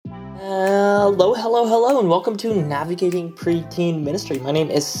Hello, and welcome to Navigating Preteen Ministry. My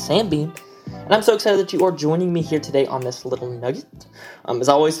name is Sam Bean, and I'm so excited that you are joining me here today on this little nugget. As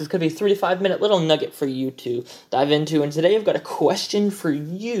always, this could be a 3 to 5 minute little nugget for you to dive into, and today I've got a question for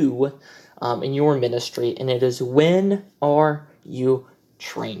you in your ministry, and it is, when are you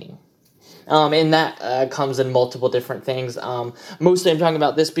training? And that comes in multiple different things. Mostly I'm talking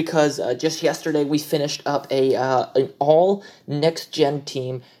about this because just yesterday we finished up an all next-gen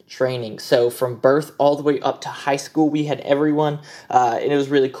team training. So from birth all the way up to high school, we had everyone, and it was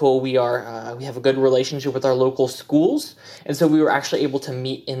really cool. We have a good relationship with our local schools, and so we were actually able to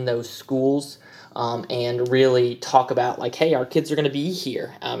meet in those schools and really talk about, like, hey, our kids are going to be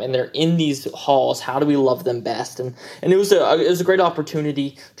here, and they're in these halls. How do we love them best? And it was a great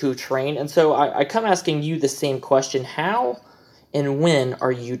opportunity to train. And so I come asking you the same question: how and when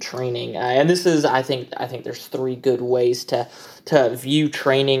are you training? And this is, I think there's 3 good ways to view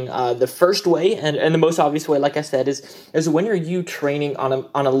training. The first way, and the most obvious way, like I said, is when are you training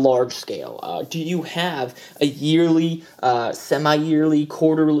on a large scale? Do you have a yearly, semi-yearly,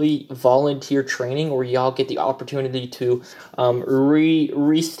 quarterly volunteer training where y'all get the opportunity to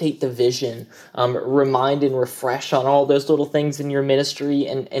restate the vision, remind and refresh on all those little things in your ministry,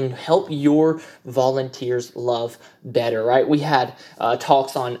 and help your volunteers love better, right? We had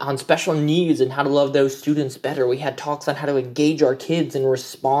talks on special needs and how to love those students better. We had talks on how to engage our kids and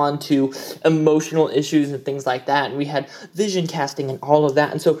respond to emotional issues and things like that. And we had vision casting and all of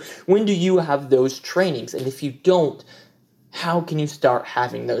that. And so when do you have those trainings? And if you don't, how can you start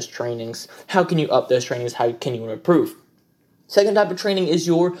having those trainings? How can you up those trainings? How can you improve? Second type of training is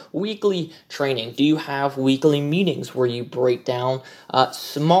your weekly training. Do you have weekly meetings where you break down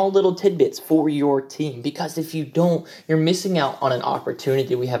small little tidbits for your team? Because if you don't, you're missing out on an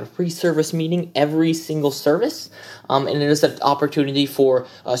opportunity. We have a pre-service meeting every single service, and it is an opportunity for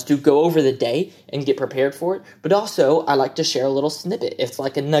us to go over the day and get prepared for it. But also, I like to share a little snippet. It's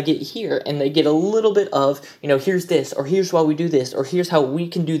like a nugget here, and they get a little bit of, here's this, or here's why we do this, or here's how we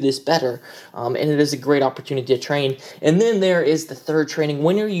can do this better. And it is a great opportunity to train. And then there is the third training.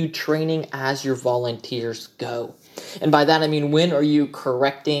 When are you training as your volunteers go? And by that I mean, when are you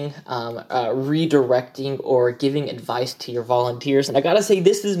correcting, redirecting, or giving advice to your volunteers? And I gotta say,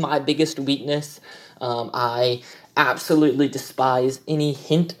 this is my biggest weakness. I absolutely despise any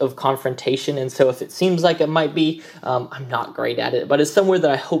hint of confrontation, and so if it seems like it might be, I'm not great at it, but it's somewhere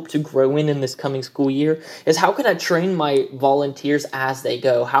that I hope to grow in this coming school year, is how can I train my volunteers as they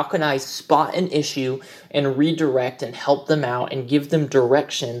go? How can I spot an issue and redirect and help them out and give them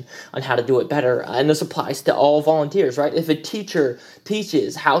direction on how to do it better? And this applies to all volunteers, right? If a teacher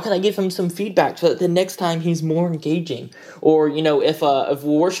teaches, how can I give him some feedback so that the next time he's more engaging? Or, if a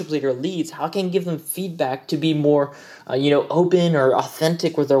worship leader leads, how can I give them feedback to be more open or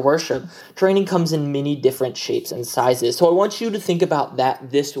authentic with their worship? Training comes in many different shapes and sizes. So I want you to think about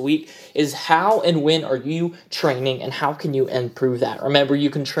that this week, is how and when are you training, and how can you improve that? Remember, you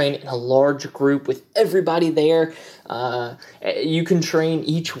can train in a large group with everybody there. You can train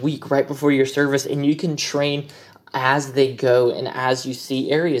each week right before your service, and you can train as they go and as you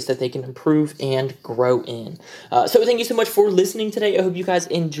see areas that they can improve and grow in. So thank you so much for listening today. I hope you guys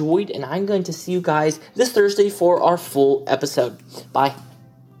enjoyed, and I'm going to see you guys this Thursday for our full episode. Bye.